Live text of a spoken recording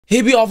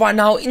Here we are right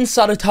now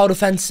inside a tower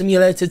defense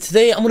simulator.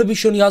 Today I'm going to be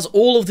showing you guys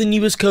all of the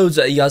newest codes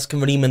that you guys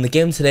can redeem in the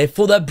game today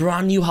for their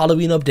brand new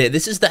Halloween update.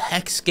 This is the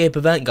Hexscape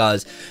event,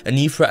 guys. A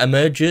new threat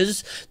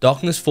emerges.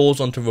 Darkness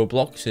falls onto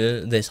Roblox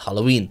this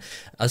Halloween.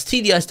 As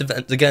TDS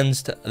defends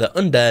against the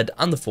undead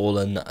and the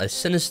fallen, a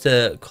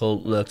sinister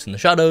cult lurks in the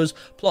shadows,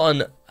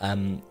 plotting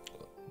to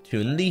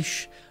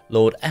unleash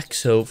Lord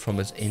Exo from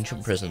his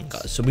ancient prison,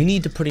 guys. So we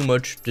need to pretty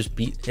much just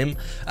beat him.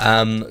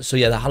 So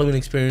yeah, the Halloween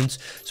experience.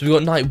 So we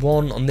got night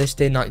 1 on this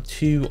day, night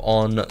 2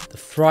 on the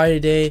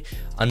Friday,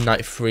 and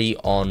night 3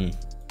 on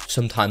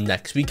sometime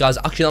next week, guys.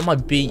 Actually, that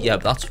might be, yeah,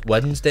 that's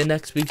Wednesday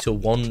next week, so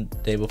one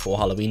day before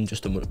Halloween,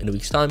 just in a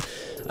week's time.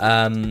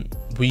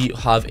 We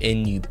have a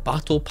new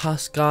battle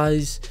pass,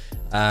 guys,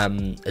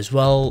 as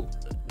well,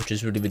 which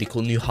is really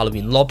cool. New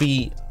Halloween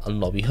lobby and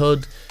lobby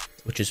HUD,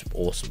 which is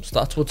awesome. So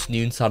that's what's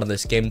new inside of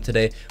this game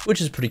today,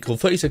 which is pretty cool.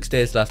 36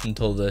 days left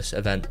until this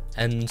event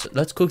ends.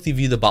 Let's quickly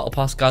view the battle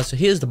pass, guys. So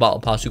here's the battle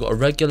pass. We've got a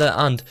regular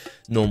and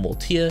normal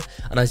tier,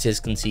 and as you guys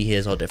can see,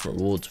 here's our different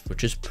rewards,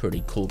 which is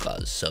pretty cool,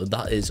 guys. So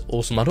that is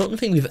awesome. I don't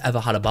think we've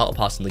ever had a battle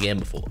pass in the game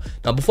before.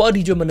 Now, before I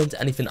do jump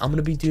into anything, I'm going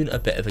to be doing a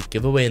bit of a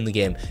giveaway in the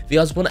game. If you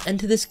guys want to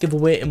enter this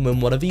giveaway and win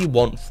whatever you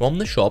want from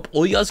the shop,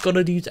 all you guys got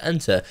to do to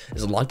enter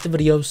is like the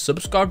video,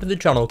 subscribe to the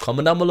channel,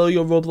 comment down below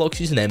your Roblox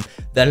username,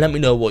 then let me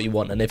know what you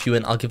want, and if you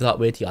win, I'll give that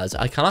away to you guys.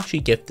 I can actually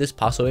gift this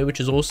pass away, which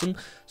is awesome.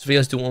 So if you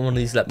guys do want one of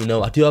these, let me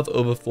know. I do have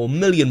over 4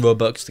 million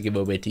Robux to give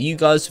away to you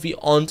guys. So if you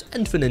aren't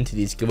entering into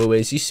these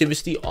giveaways, you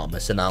seriously are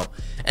missing out.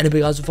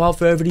 Anyway, guys, without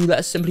further ado,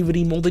 let's simply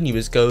redeem all the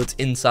newest codes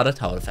inside a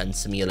tower defense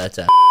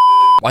simulator.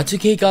 Right,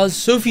 okay, guys,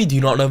 so if you do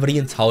not know already,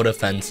 in Tower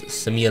Defense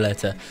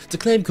Simulator, to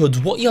claim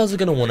codes, what you guys are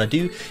going to want to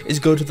do is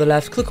go to the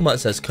left, click on where it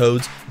says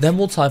codes, then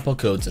we'll type our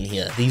codes in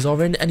here. These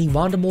are in any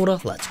random order.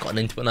 Let's get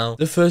into it now.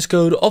 The first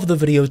code of the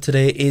video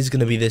today is going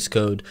to be this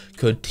code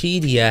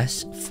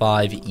TDS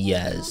 5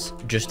 years.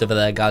 Just over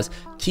there, guys,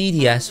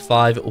 TDS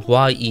 5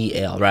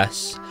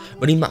 YEARS.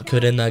 Redeem that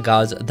code in there,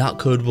 guys. That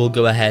code will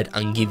go ahead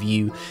and give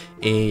you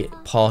a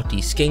party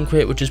skin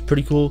crate, which is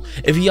pretty cool.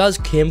 If you guys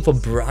came for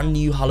brand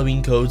new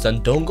Halloween codes,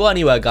 then don't go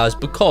anywhere, guys,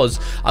 because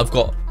I've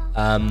got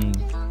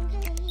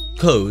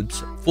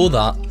codes for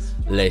that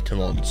later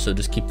on, so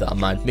just keep that in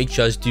mind. Make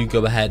sure you guys do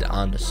go ahead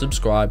and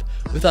subscribe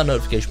with that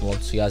notification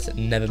on, so you guys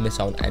never miss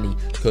out on any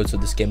codes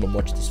of this game and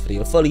watch this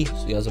video fully,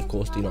 so you guys of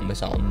course do not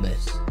miss out on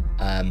this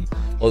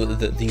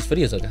these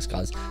videos, I guess,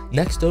 guys.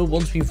 Next though,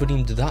 once we've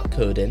redeemed that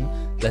code in,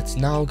 let's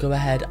now go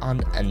ahead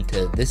and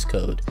enter this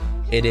code.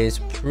 It is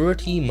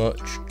pretty much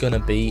gonna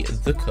be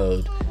the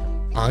code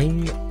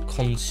I'm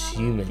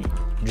consuming.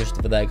 Just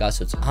over there, guys,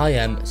 so it's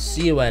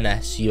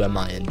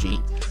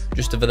IMCONSUMING.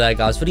 Just over there,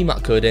 guys, redeem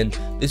that code in.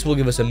 This will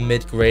give us a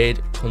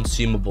mid-grade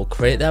consumable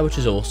crate there, which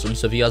is awesome.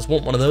 So if you guys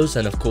want one of those,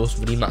 then of course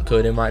redeem that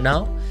code in right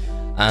now,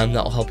 and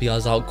that'll help you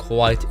guys out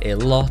quite a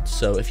lot.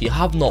 So if you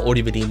have not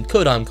already redeemed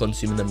code I'm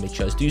consuming, then make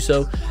sure to do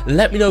so.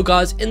 Let me know,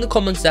 guys, in the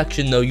comment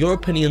section though, your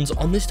opinions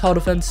on this Tower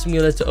Defense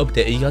Simulator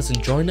update. Are you guys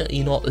enjoying it? Are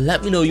you not?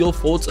 Let me know your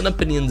thoughts and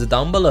opinions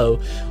down below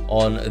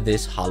on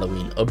this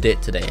Halloween update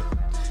today.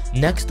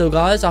 Next though,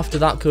 guys, after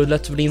that code,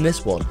 let's redeem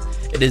this one.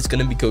 It is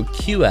going to be code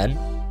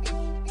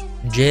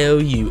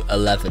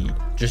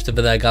QNJOU11. Just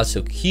over there, guys,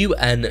 so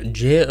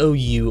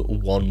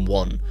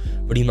QNJOU11.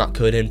 Redeem that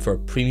code in for a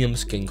premium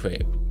skin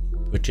crate,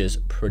 which is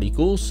pretty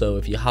cool. So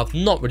if you have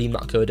not redeemed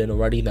that code in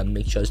already, then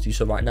make sure to do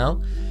so right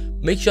now.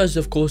 Make sure to,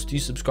 of course, do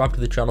subscribe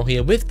to the channel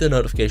here with the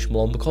notification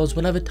bell on, because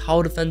whenever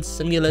Tower Defense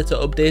Simulator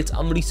updates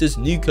and releases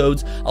new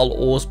codes, I'll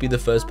always be the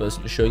first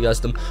person to show you guys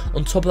them.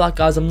 On top of that,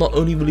 guys, I'm not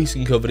only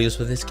releasing code videos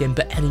for this game,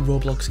 but any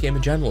Roblox game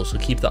in general, so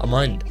keep that in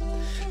mind.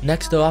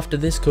 Next though, after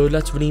this code,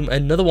 let's redeem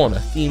another one, a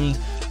themed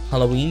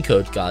Halloween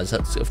code, guys.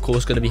 That's of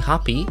course going to be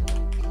Happy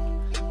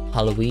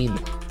Halloween.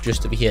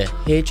 Just over here,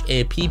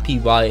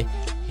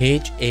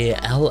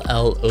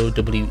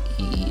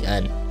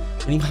 HAPPYHALLOWEEN.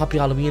 Redeem Happy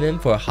Halloween in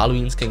for a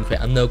Halloween skin crate.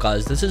 And no,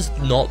 guys, this is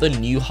not the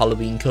new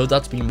Halloween code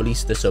that's been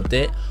released this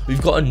update.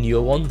 We've got a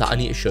newer one that I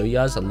need to show you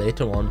guys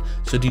later on,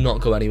 so do not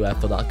go anywhere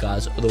for that,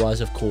 guys. Otherwise,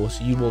 of course,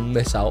 you will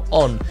miss out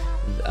on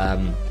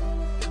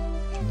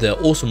the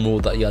awesome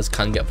reward that you guys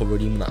can get for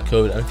redeeming that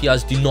code. And if you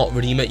guys do not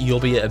redeem it, you'll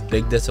be at a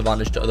big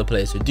disadvantage to other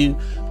players who do,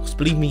 because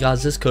believe me,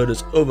 guys, this code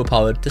is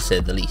overpowered to say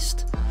the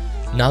least.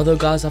 Now though,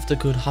 guys, after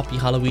code Happy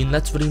Halloween,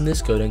 let's redeem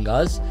this code in,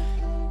 guys.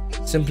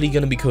 Simply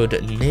gonna be code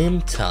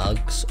name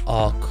tags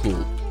are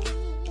cool.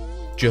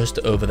 Just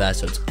over there,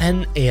 so it's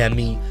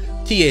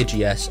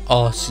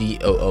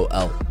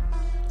NAMETAGSRCOOL.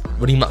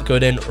 Redeem that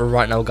code in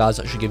right now, guys.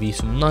 That should give you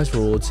some nice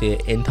rewards here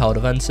in Tower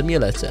Defense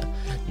Simulator.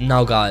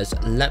 Now, guys,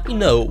 let me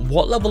know,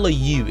 what level are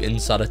you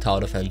inside a Tower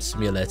Defense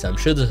Simulator? I'm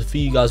sure there's a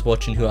few of you guys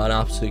watching who are an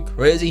absolute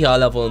crazy high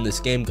level in this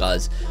game,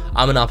 guys.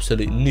 I'm an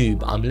absolute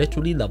noob. I'm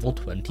literally level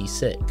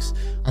 26.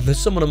 And there's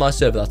someone on my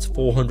server that's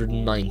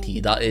 490.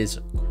 That is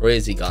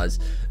crazy, guys.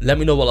 Let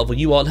me know what level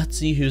you are. Let's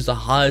see who's the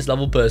highest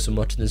level person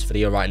watching this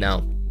video right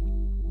now.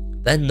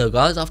 Then though,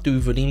 guys, after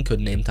we've redeemed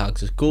code name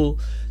tags is cool,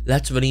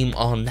 let's redeem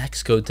our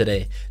next code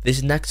today.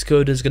 This next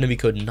code is going to be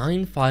code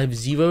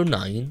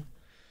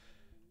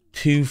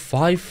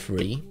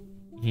 9509253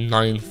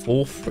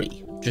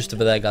 943. Just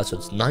over there, guys. So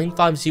it's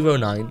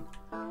 9509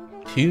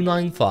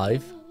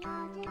 295.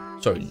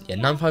 Sorry, yeah,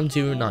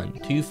 9509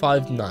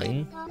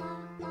 259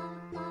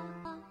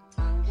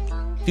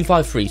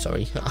 253.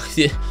 Sorry,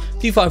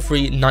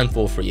 253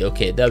 943.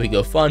 Okay, there we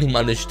go. Finally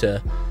managed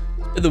to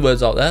get the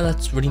words out there.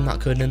 Let's redeem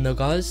that code in though,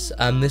 guys.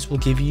 This will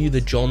give you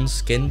the John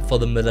skin for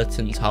the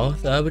Militant Tower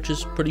there, which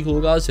is pretty cool,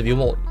 guys. If you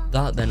want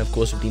that, then of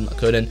course redeem that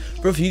code in.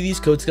 For a few of these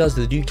codes, guys,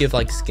 they do give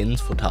like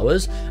skins for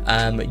towers.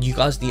 You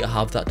guys need to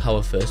have that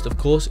tower first, of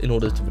course, in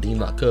order to redeem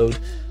that code.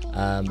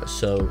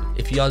 So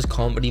if you guys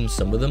can't redeem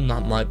some of them,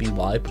 that might be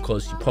why,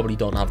 because you probably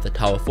don't have the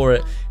tower for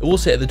it. It will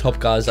say at the top,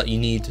 guys, that you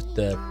need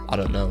the, I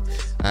don't know,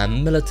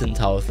 Militant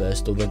Tower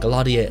first, or the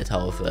Gladiator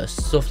Tower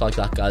first, stuff like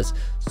that, guys.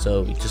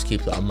 So just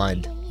keep that in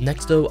mind.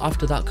 Next though,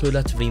 after that code,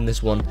 let's redeem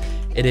this one.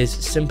 It is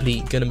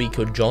simply gonna be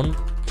code John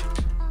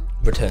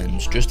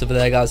returns. Just over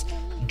there, guys,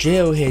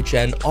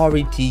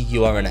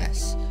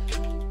 JOHNRETURNS.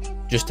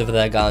 Just over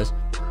there, guys.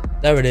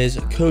 There it is,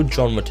 code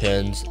John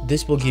returns.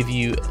 This will give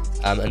you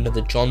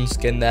another John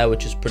skin there,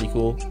 which is pretty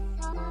cool.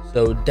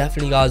 So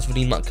definitely, guys,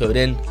 redeem that code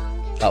in.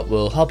 That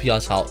will help you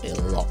guys out a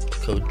lot.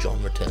 Code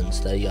John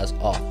returns. There you guys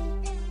are.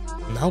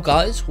 Now,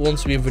 guys,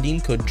 once we have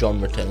redeemed code John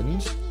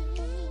returns,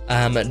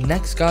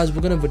 next, guys,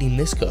 we're gonna redeem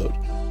this code.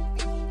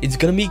 It's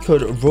gonna be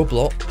code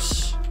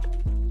Roblox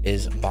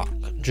is back.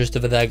 Just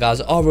over there,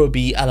 guys,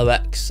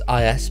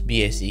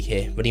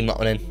 ROBLOXISBACK. Redeem that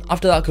one in.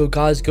 After that code,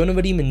 guys, going to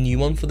redeem a new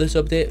one for this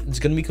update. It's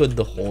going to be called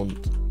The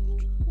Haunt.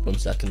 1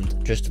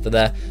 second, just over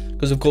there.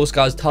 Because, of course,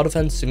 guys, Tower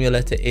Defense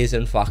Simulator is,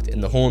 in fact,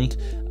 in The Haunt,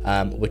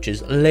 which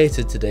is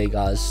later today,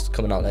 guys.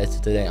 Coming out later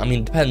today. I mean,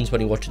 it depends when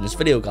you're watching this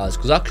video, guys.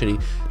 Because, actually,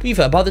 to be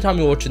fair, by the time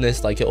you're watching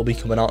this, like, it'll be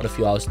coming out in a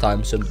few hours'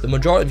 time. So, the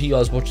majority of you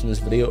guys watching this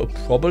video are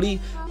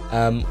probably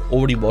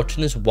already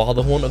watching this while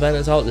the Haunt event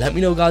is out. Let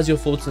me know, guys, your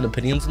thoughts and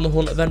opinions on the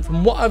Haunt event.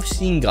 From what I've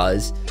seen,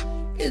 guys,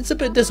 it's a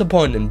bit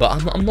disappointing,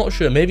 but I'm not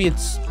sure. Maybe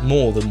it's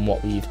more than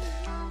what we've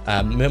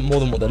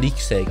more than what the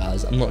leaks say,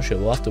 guys. I'm not sure.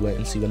 We'll have to wait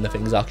and see when the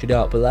thing's actually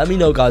out. But let me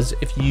know, guys,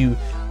 if you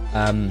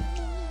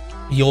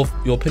your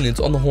opinions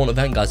on the Haunt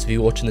event, guys, if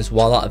you're watching this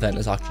while that event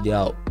is actually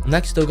out.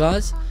 Next though,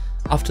 guys,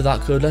 after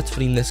that code, let's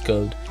redeem this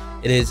code.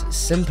 It is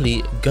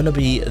simply gonna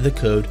be the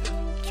code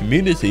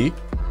community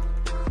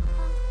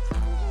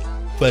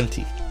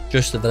 20.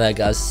 Just over there,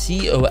 guys,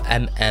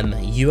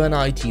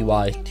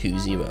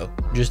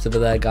 COMMUNITY20. Just over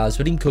there, guys,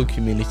 redeem code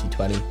community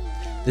 20.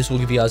 This will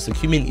give you guys the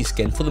community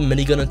skin for the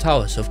minigun and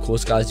tower. So of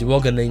course, guys, you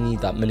are going to need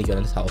that minigun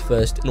and tower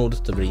first in order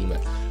to redeem it.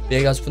 But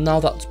yeah, guys, for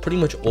now, that's pretty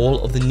much all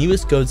of the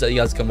newest codes that you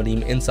guys can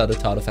redeem inside the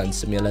Tower Defense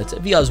Simulator,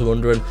 if you guys were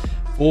wondering,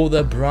 for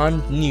the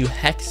brand new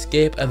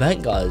Hexscape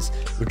event, guys,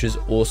 which is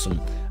awesome.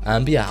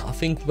 But yeah, I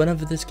think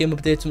whenever this game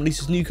updates and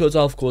releases new codes,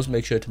 I'll of course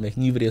make sure to make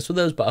new videos for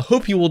those. But I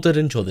hope you all did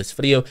enjoy this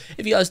video.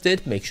 If you guys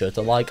did, make sure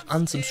to like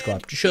and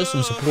subscribe to show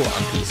some support,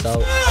 and peace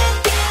out.